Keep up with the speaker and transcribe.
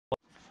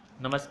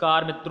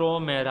नमस्कार मित्रों,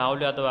 मैं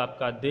राहुल यादव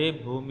आपका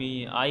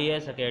देवभूमि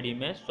आईएएस अकेडमी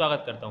में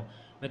स्वागत करता हूं।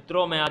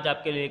 मित्रों, मैं आज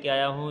आपके लेके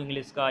आया हूं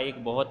इंग्लिश का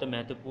एक बहुत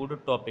महत्वपूर्ण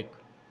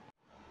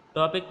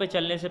टॉपिक पे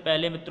चलने से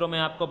पहले मित्रों मैं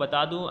आपको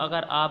बता दूं,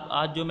 अगर आप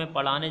आज जो मैं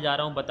पढ़ाने जा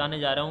रहा हूं, बताने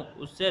जा रहा हूं,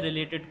 उससे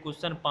रिलेटेड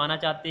क्वेश्चन पाना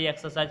चाहते हैं,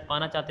 एक्सरसाइज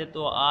पाना चाहते हैं,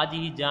 तो आज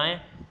ही जाएं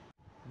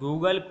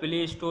गूगल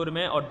प्ले स्टोर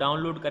में और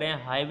डाउनलोड करें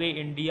हाईवे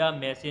इंडिया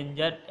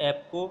मैसेंजर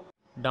ऐप को।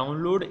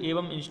 डाउनलोड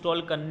एवं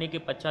इंस्टॉल करने के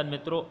पश्चात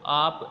मित्रों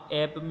आप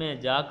ऐप में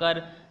जाकर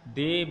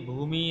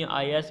देवभूमि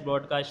आईएएस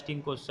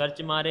ब्रॉडकास्टिंग को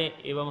सर्च मारें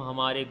एवं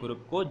हमारे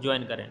ग्रुप को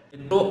ज्वाइन करें।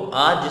 तो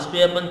आज जिस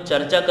पे अपन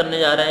चर्चा करने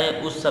जा रहे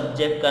हैं उस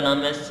सब्जेक्ट का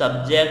नाम है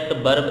सब्जेक्ट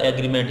वर्ब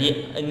एग्रीमेंट। ये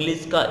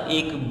इंग्लिश का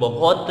एक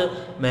बहुत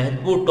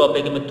महत्वपूर्ण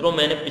टॉपिक है मित्रों।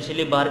 मैंने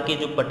पिछली बार के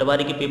जो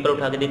पटवारी के पेपर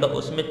उठा के देखा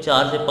उसमें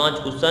 4 से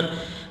 5 क्वेश्चन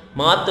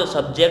मात्र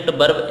सब्जेक्ट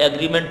वर्ब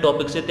एग्रीमेंट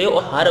टॉपिक से थे,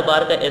 और हर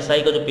बार का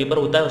एसआई का जो पेपर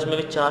होता है उसमें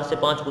भी 4 से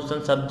 5 क्वेश्चन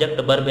सब्जेक्ट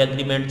वर्ब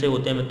एग्रीमेंट से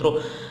होते हैं मित्रों।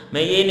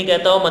 मैं ये नहीं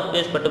कहता हूँ मध्य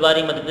प्रदेश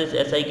पटवारी, मध्य प्रदेश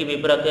एसआई के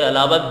पेपर के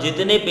अलावा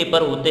जितने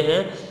पेपर होते हैं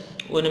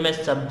उनमें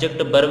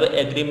सब्जेक्ट वर्ब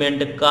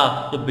एग्रीमेंट का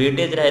जो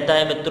वेटेज रहता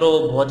है मित्रों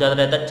वो बहुत ज़्यादा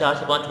रहता है। 4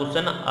 से 5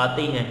 क्वेश्चन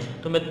आते ही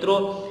हैं। तो मित्रों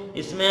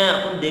इसमें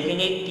अपन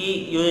देखेंगे कि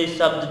ये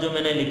शब्द जो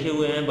मैंने लिखे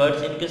हुए हैं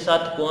वर्ड्स, इनके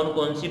साथ कौन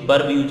कौन सी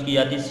वर्ब यूज की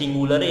जाती है,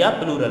 सिंगुलर या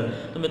प्लूरल।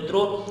 तो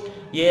मित्रों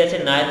ये ऐसे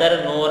नाइदर,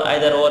 नोर,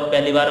 आइदर और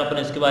पहली बार अपन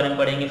इसके बारे में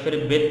पढ़ेंगे। फिर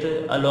with,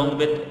 along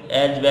with,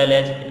 as well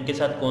as, इनके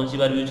साथ कौन सी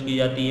वर्ब यूज की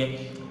जाती है।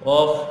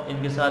 ऑफ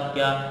इनके साथ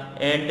क्या,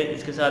 एंड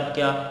इसके साथ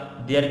क्या,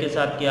 देयर के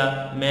साथ क्या,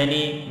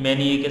 मैनी,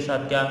 मैनी के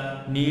साथ क्या,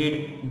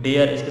 नीड,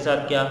 डेयर इसके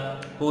साथ क्या,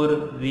 पुर,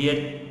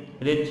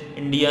 rich,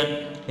 Indian,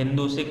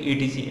 Hindu, Sikh,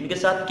 etc, इनके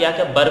साथ क्या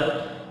क्या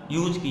वर्ब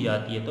यूज की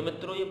जाती है। तो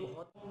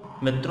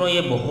मित्रों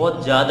ये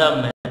बहुत ज़्यादा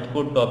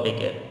महत्वपूर्ण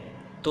टॉपिक है।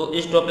 तो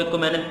इस टॉपिक को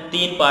मैंने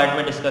 3 पार्ट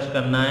में डिस्कस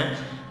करना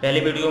है। पहले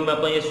वीडियो में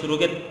अपन ये शुरू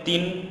के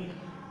 3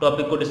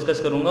 टॉपिक को डिस्कस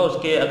करूंगा,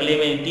 उसके अगले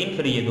में 3,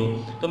 फिर ये 2।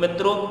 तो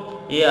मित्रों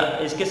ये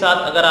इसके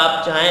साथ अगर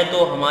आप चाहें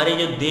तो हमारे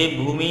जो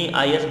देवभूमि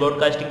आईएएस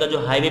ब्रॉडकास्टिंग का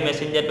जो हाईवे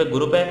मैसेंजर पे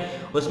ग्रुप है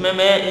उसमें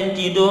मैं इन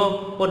चीज़ों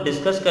को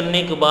डिस्कस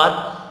करने के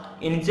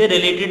बाद इनसे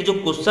रिलेटेड जो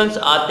क्वेश्चंस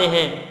आते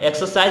हैं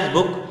एक्सरसाइज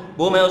बुक,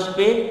 वो मैं उस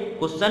पर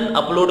क्वेश्चन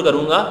अपलोड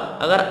करूंगा।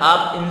 अगर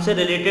आप इनसे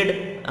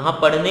रिलेटेड यहाँ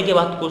पढ़ने के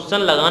बाद क्वेश्चन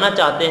लगाना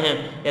चाहते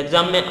हैं,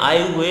 एग्जाम में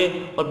आए हुए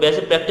और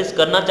वैसे प्रैक्टिस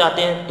करना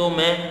चाहते हैं, तो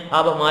मैं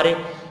आप हमारे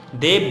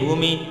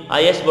देवभूमि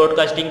आईएएस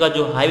ब्रॉडकास्टिंग का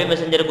जो हाईवे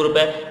मैसेंजर ग्रुप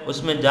है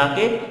उसमें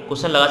जाके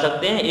क्वेश्चन लगा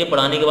सकते हैं। ये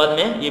पढ़ाने के बाद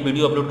मैं ये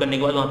वीडियो अपलोड करने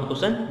के बाद वहाँ पे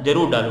क्वेश्चन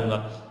जरूर डालूंगा।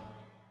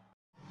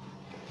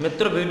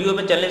 मित्रों वीडियो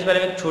पे चलने से पहले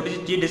मैं एक छोटी सी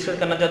चीज़ डिस्कस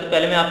करना चाहता हूँ।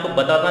 पहले मैं आपको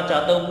बताना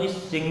चाहता हूँ कि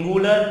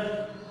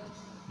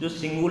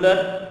सिंगुलर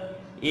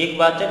एक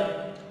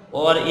वाचक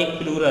और एक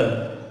प्लूरल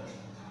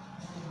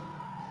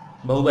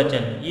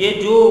बहुवचन, ये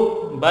जो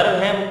वर्ब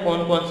है वो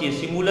कौन कौन सी है।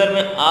 सिंगुलर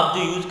में आप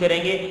जो यूज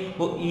करेंगे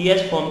वो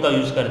ईएस फॉर्म का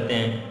यूज करते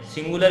हैं।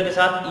 सिंगुलर के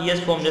साथ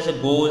ईएस फॉर्म जैसे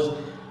गोज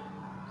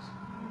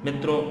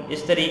मित्रों,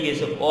 इस तरीके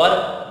से। और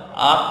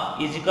आप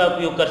इज का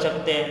उपयोग कर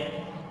सकते हैं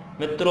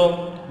मित्रों,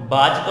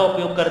 बाज का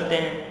उपयोग करते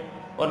हैं,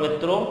 और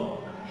मित्रों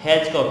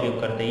हैज का उपयोग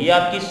करते हैं। ये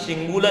आपकी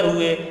सिंगुलर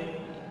हुए,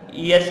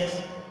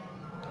 ईएस,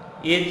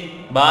 इज,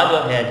 बाज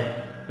और हैज।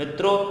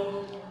 मित्रों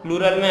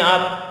प्लूरल में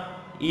आप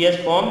ईएस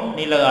फॉर्म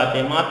नहीं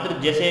लगाते, मात्र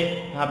जैसे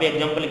यहाँ पे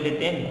एग्जांपल लिख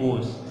लेते हैं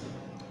गोज,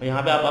 और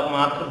यहाँ पे आप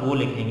मात्र गो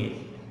लिखेंगे,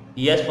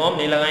 ईएस फॉर्म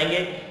नहीं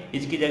लगाएंगे।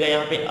 इसकी जगह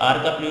यहाँ पे आर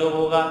का प्रयोग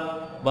होगा,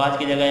 बाज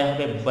की जगह यहाँ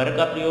पे बर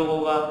का प्रयोग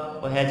होगा,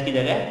 और हैज की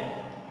जगह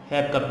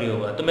हैव का प्रयोग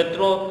होगा। तो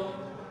मित्रों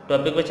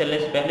टॉपिक पे चलने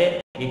से पहले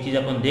एक चीज़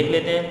अपन देख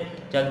लेते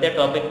हैं, चलते हैं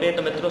टॉपिक पे।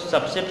 तो मित्रों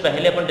सबसे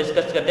पहले अपन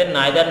डिस्कस करते हैं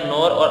नाइदर,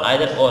 नॉर और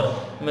आइदर और।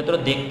 तो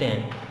मित्रों देखते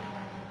हैं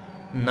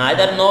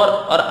नाइदर, नॉर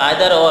और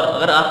आइदर और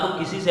अगर आपको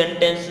किसी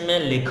सेंटेंस में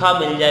लिखा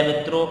मिल जाए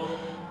मित्रों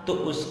तो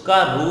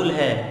उसका रूल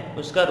है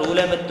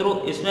मित्रों,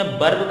 इसमें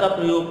वर्ब का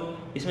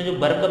प्रयोग, इसमें जो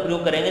वर्ब का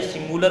प्रयोग करेंगे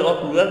सिंगुलर और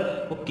प्लूरल,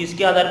 वो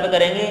किसके आधार पर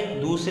करेंगे,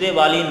 दूसरे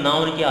वाली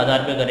नाउन के आधार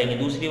पर करेंगे।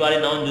 दूसरी वाली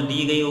नाउन जो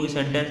दी गई होगी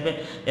सेंटेंस में,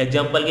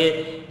 एग्जाम्पल के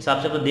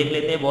हिसाब से तो देख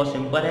लेते हैं, बहुत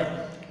सिंपल है।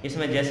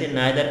 इसमें जैसे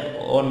नाइदर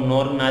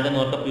नॉर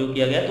का प्रयोग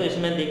किया गया, तो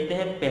इसमें देखते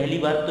हैं पहली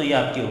बार तो ये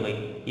आपकी हो गई,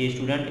 ये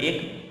स्टूडेंट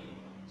एक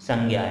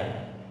संज्ञा है।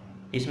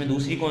 इसमें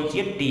दूसरी कौन सी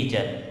है,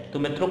 टीचर। तो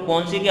मित्रों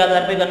कौन सी के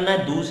आधार पे करना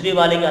है, दूसरे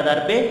वाले के आधार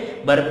पे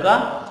वर्ब का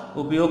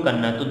उपयोग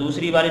करना है। तो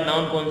दूसरी वाली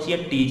नाउन कौन सी है,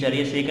 टीचर,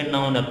 ये सेकंड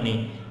नाउन अपनी,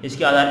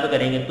 इसके आधार पे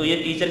करेंगे। तो ये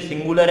टीचर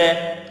सिंगुलर है,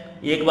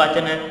 एक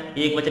वचन है,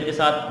 एक वचन के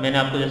साथ मैंने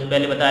आपको जैसे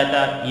पहले बताया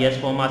था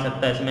यस फॉर्म आ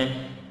सकता है,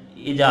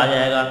 इसमें इज आ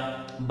जाएगा,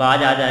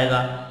 बाज आ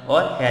जाएगा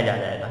और हैज आ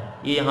जाएगा।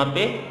 ये यहाँ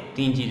पे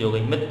 3 चीज हो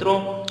गई मित्रों।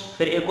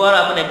 फिर एक और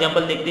अपन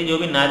एग्जाम्पल देखते हैं जो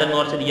भी नाइदर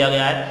नॉर से दिया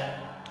गया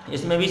है,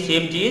 इसमें भी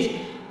सेम चीज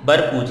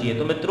वर्ब पूछिए।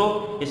 तो मित्रों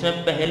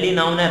इसमें पहली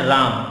नाउन है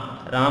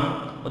राम,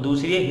 और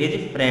दूसरी है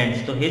हिज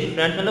फ्रेंड्स। तो हिज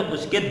फ्रेंड्स मतलब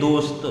उसके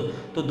दोस्त,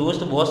 तो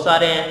दोस्त बहुत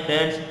सारे हैं,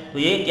 फ्रेंड्स, तो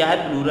ये क्या है,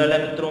 प्लूरल है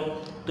मित्रों।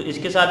 तो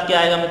इसके साथ क्या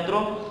आएगा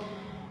मित्रों,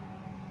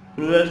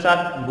 प्लूरल के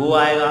साथ गो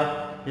आएगा,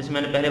 जैसे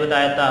मैंने पहले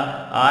बताया था,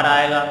 आर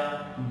आएगा,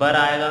 बर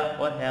आएगा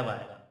और हैव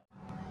आएगा।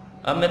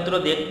 अब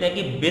मित्रों देखते हैं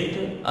कि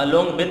with,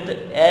 along with,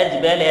 as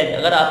well as,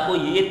 अगर आपको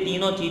ये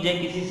तीनों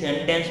चीज़ें किसी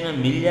सेंटेंस में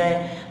मिल जाए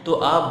तो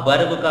आप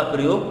वर्ब का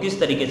प्रयोग किस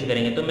तरीके से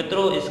करेंगे। तो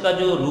मित्रों इसका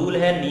जो रूल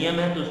है, नियम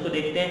है, तो उसको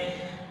देखते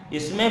हैं।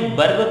 इसमें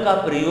वर्ब का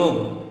प्रयोग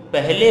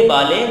पहले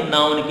वाले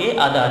नाउन के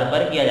आधार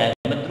पर किया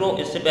जाएगा। मित्रों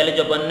इससे पहले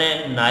जो अपन ने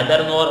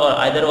नाइदर नॉर और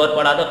आइदर और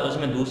पढ़ा था,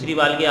 उसमें दूसरी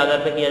वाली के आधार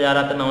पर किया जा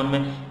रहा था नाउन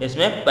में,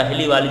 इसमें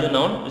पहली वाली जो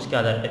नाउन उसके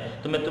आधार पर।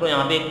 तो मित्रों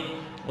यहाँ पे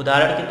एक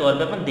उदाहरण के तौर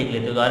पर अपन देख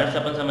लेते हैं, उदाहरण से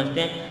अपन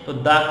समझते हैं। तो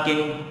द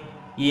किंग,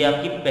 ये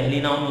आपकी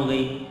पहली नाउन हो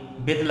गई।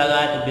 विद लगा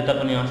है तो विद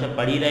अपन यहाँ से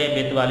पढ़ ही रहे,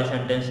 विद वाले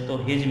सेंटेंस। तो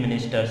हिज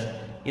मिनिस्टर्स,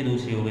 ये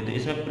दूसरी हो गई। तो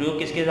इसमें प्रयोग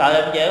किसके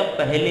आधार पर किया जाएगा,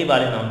 पहली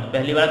वाले नाउन। तो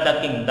पहली वाला द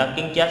किंग, द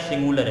किंग क्या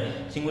सिंगुलर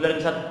है, सिंगुलर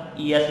के साथ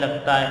ईएस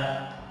लगता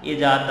है,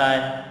 इज आता है,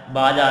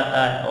 बाज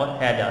आता है और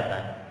हैज आता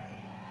है।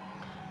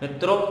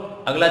 मित्रों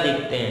अगला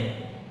देखते हैं,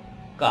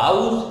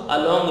 काउस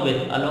अलोंग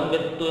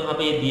विद, तो यहाँ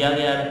पे ये दिया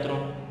गया है मित्रों,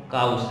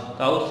 काउस,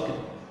 काउस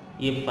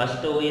ये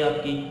फर्स्ट हो गई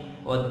आपकी,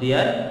 और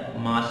देयर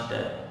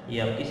मास्टर ये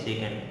आपकी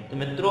सेकंड। तो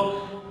मित्रों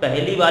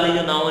पहली वाली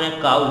जो नाउन है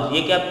काउस,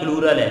 ये क्या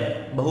प्लूरल है,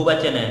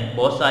 बहुवचन है,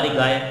 बहुत सारी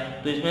गाय,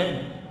 तो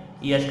इसमें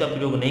यस का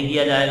प्रयोग नहीं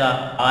किया जाएगा।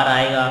 आर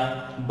आएगा,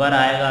 बर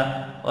आएगा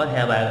और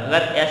हैव आएगा।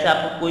 अगर ऐसे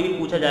आपको कोई भी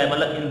पूछा जाए,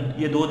 मतलब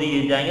ये दो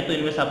दिए जाएंगे तो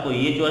इनमें से आपको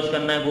ये चॉइस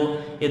करना है, वो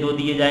ये दो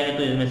दिए जाएंगे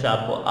तो इनमें से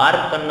आपको आर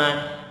करना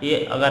है,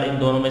 ये अगर इन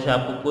दोनों में से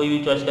आपको कोई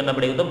भी चॉइस करना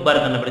पड़ेगा तो बर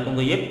करना पड़ेगा,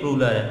 क्योंकि ये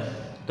प्लूरल है।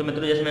 तो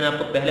मित्रों जैसे मैंने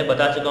आपको पहले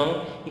बता चुका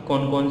हूँ कि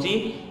कौन कौन सी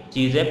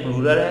चीज़ें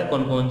प्लूरल है,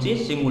 कौन कौन सी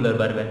सिंगुलर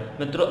वर्ब है।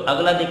 मित्रों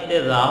अगला देखते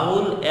हैं,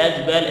 राहुल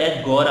एज वेल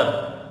एज गौरव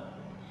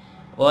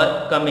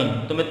और कमिंग।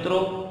 तो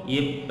मित्रों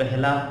ये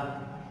पहला,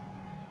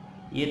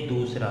 ये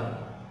दूसरा।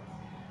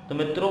 तो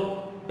मित्रों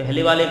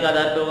पहले वाले के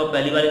आधार पर होगा,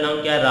 पहली वाली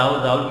नाम क्या है, राहुल।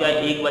 राहुल क्या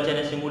है, एक वचन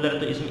है, सिंगुलर,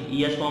 तो इसमें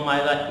ईएस फॉर्म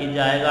आएगा, इज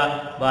आएगा,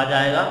 बाज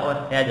आएगा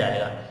और हैज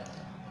आएगा।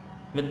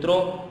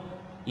 मित्रों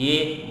ये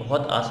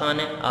बहुत आसान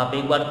है, आप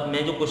एक बार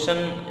मैं जो क्वेश्चन,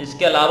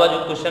 इसके अलावा जो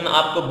क्वेश्चन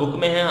आपको बुक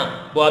में है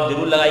वो आप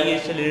जरूर लगाइए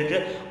इससे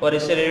रिलेटेड। और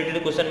इससे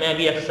रिलेटेड क्वेश्चन मैं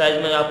अभी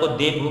एक्सरसाइज में आपको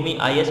देवभूमि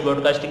आईएएस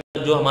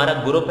ब्रॉडकास्टिंग जो हमारा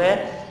ग्रुप है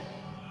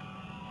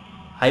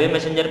हाईवे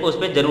मैसेंजर पे, उस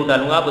पर जरूर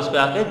डालूंगा, आप उस पर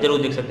आके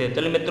जरूर देख सकते हैं।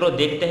 चलिए मित्रों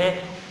देखते हैं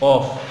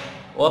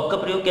ऑफ। ऑफ का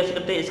प्रयोग कैसे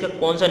करते हैं, इसका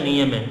कौन सा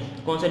नियम है,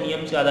 कौन सा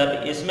नियम के आधार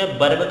पर। इसमें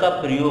वर्ब का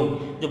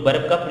प्रयोग, जो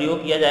वर्ब का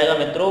प्रयोग किया जाएगा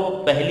मित्रों, वो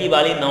पहली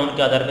वाली नाउन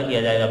के आधार पर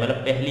किया जाएगा। मतलब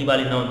पहली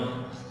वाली नाउन,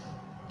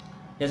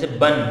 जैसे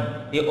बन,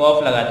 ये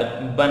ऑफ लगा तो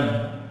बन,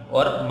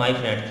 और माई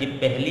फ्रेंड्स ये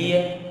पहली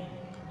है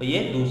और ये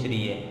दूसरी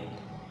है।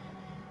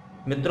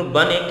 मित्रों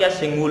बन एक क्या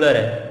सिंगुलर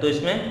है, तो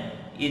इसमें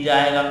इज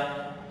आएगा,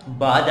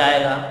 बाज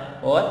आएगा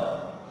और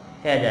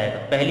है जाएगा।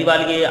 पहली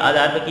वाली के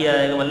आधार पर किया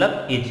जाएगा,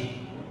 मतलब इज,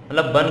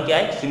 मतलब बन क्या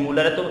है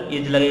सिंगुलर है तो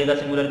इज लगेगा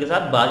सिंगुलर के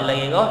साथ, बाज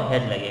लगेगा और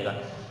हैज लगेगा।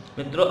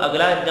 मित्रों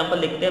अगला एग्जांपल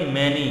लिखते हैं,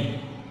 मैनी,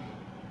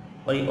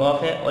 और ये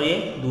ऑफ है और ये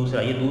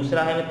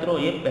दूसरा है मित्रों,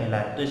 ये पहला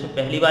है, तो इसमें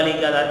पहली वाली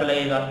के आधार पर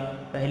लगेगा,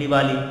 पहली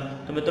वाली।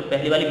 तो मित्रों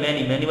पहली वाली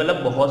मैनी, मैनी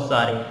मतलब बहुत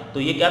सारे, तो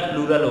ये क्या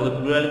प्लूरल होगा,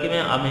 प्लूरल के में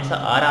हमेशा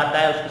आर आता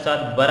है, उसके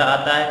साथ बर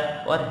आता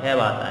है और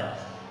हैव आता है।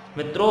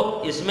 मित्रों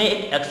इसमें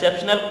एक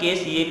एक्सेप्शनल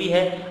केस ये भी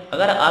है,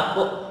 अगर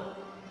आपको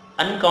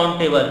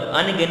अनकाउंटेबल,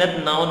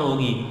 अनगिनत नाउन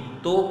होगी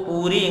तो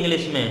पूरी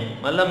इंग्लिश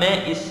में, मतलब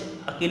मैं इस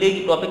अकेले की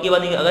टॉपिक की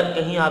बात नहीं, अगर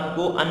कहीं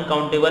आपको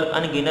अनकाउंटेबल,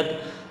 अनगिनत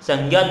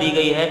संज्ञा दी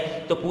गई है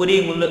तो पूरी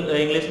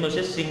इंग्लिश में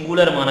उसे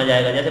सिंगुलर माना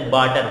जाएगा। जैसे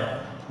वाटर,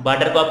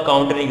 वाटर को आप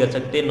काउंट नहीं कर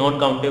सकते, नॉन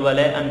काउंटेबल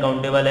है,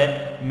 अनकाउंटेबल है।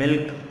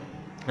 मिल्क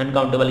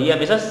अनकाउंटेबल, ये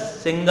हमेशा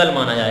सिंगल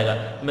माना जाएगा।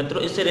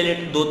 मित्रों इससे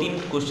रिलेटेड दो तीन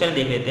क्वेश्चन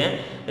देख लेते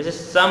हैं। जैसे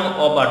सम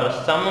ऑफ वाटर,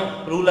 सम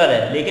प्लूरल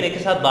है लेकिन इसके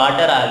साथ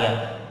वाटर आ गया,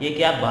 ये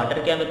क्या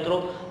वाटर क्या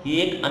मित्रों,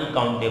 ये एक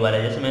अनकाउंटेबल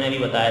है, जैसे मैंने अभी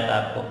बताया था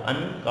आपको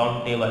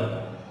अनकाउंटेबल।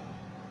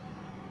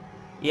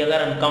 ये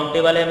अगर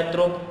अनकाउंटेबल है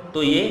मित्रों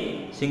तो ये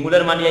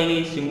सिंगुलर मानी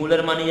जाएगी,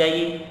 सिंगुलर मानी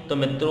जाएगी। तो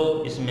मित्रों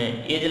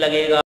इसमें एज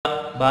लगेगा,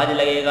 बाज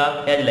लगेगा,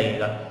 हैज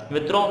लगेगा।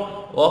 मित्रों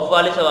ऑफ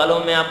वाले सवालों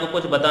में आपको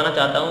कुछ बताना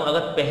चाहता हूं, अगर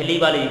पहली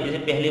वाली, जैसे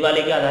पहली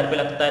वाले के आधार पे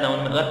लगता है नाउन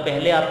में, अगर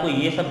पहले आपको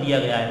ये सब दिया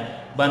गया है,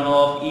 one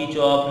of, each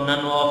of,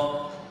 none of,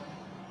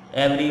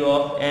 every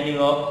of, any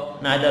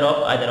of, neither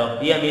of, either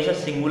of, ये हमेशा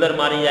सिंगुलर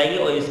मानी जाएगी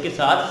और इसके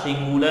साथ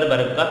सिंगुलर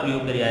वर्ब का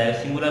प्रयोग किया जाएगा।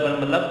 सिंगुलर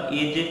वर्ब मतलब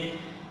इज,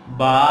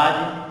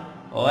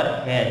 बाज और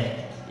हैज,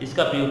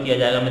 इसका प्रयोग किया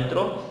जाएगा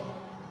मित्रों।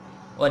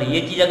 और ये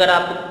चीज़ अगर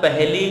आपको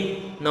पहली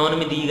नाउन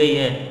में दी गई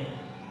है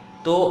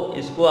तो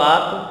इसको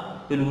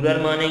आप प्लूरल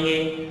मानेंगे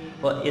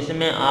और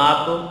इसमें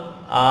आप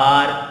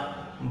आर,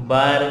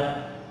 बर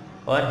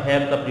और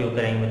हैव का प्रयोग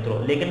करेंगे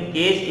मित्रों। लेकिन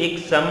केस एक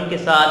सम के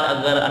साथ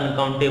अगर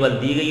अनकाउंटेबल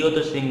दी गई हो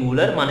तो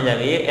सिंगुलर माना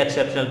जाएगा, ये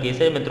एक्सेप्शनल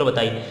केस है मित्रों।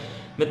 बताइए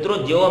मित्रों,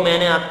 जो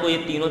मैंने आपको ये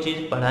तीनों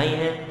चीज़ पढ़ाई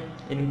हैं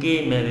इनकी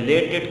मैं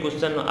रिलेटेड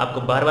क्वेश्चन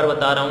आपको बार बार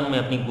बता रहा हूँ, मैं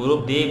अपनी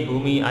ग्रुप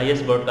देवभूमि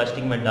आईएएस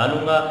ब्रॉडकास्टिंग में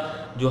डालूंगा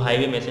जो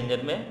हाईवे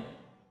मैसेंजर में।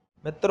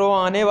 मित्रों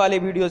आने वाले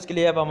वीडियोस के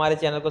लिए आप हमारे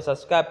चैनल को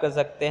सब्सक्राइब कर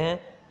सकते हैं।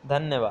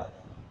 धन्यवाद।